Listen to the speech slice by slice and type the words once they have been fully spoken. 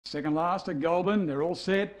Second last at Goulburn. They're all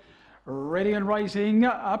set. Ready and racing.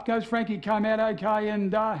 Up goes Frankie, came out okay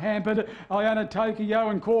and hampered. Iona Tokyo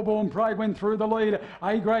and Corborn Prague went through the lead.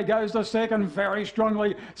 A-grade goes to second very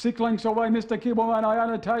strongly. 6 lengths away, Mr. Kibbleman.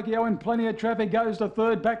 Iona Tokyo in plenty of traffic goes to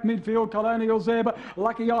third. Back midfield, Colonial Zeb.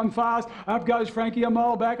 Lucky I'm fast. Up goes Frankie a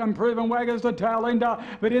mile back and Proven Waggers the tail ender.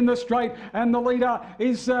 But in the straight and the leader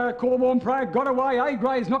is Corborn Prague. Got away.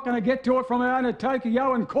 A-grade's not going to get to it from Iona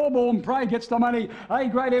Tokyo and Corborn Prague gets the money.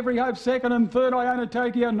 A-grade Every Hope second and third. Iona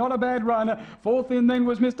Tokyo not a bad run. Fourth in then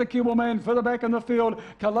was Mr. Kibbleman further back in the field.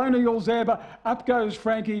 Colonial Zeb. Up goes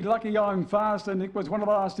Frankie. Lucky I'm fast, and it was one of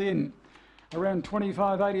the last in. Around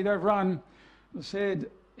 25.80 they've run. I said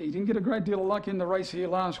he didn't get a great deal of luck in the race here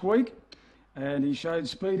last week, and he showed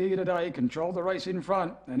speed here today. Controlled the race in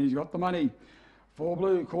front, and he's got the money. 4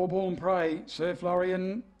 Blue, Corborn Prey, Sir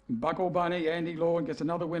Florian, Buckle Bunny, Andy Law gets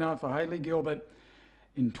another winner for Hayley Gilbert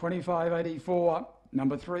in 25.84.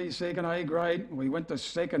 Number 3, second A-grade. We went to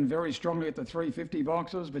second very strongly at the 350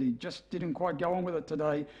 boxes, but he just didn't quite go on with it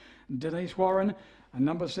today. Denise Warren. And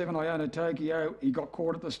number 7, Iona Tokyo. He got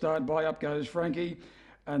caught at the start by Up Goes Frankie.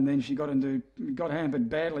 And then she got hampered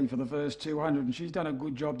badly for the first 200. And she's done a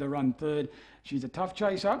good job to run third. She's a tough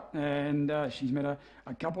chaser. And she's met a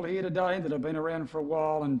couple here today that have been around for a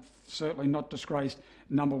while and certainly not disgraced.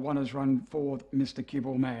 Number 1 has run fourth, Mr.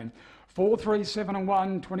 Kibbleman. 4, 3, 7 and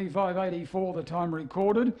 1, 25.84 the time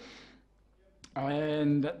recorded.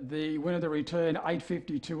 And the winner to return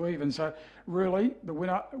 8.52 even. So really the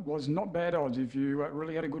winner was not bad odds if you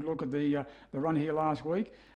really had a good look at the run here last week.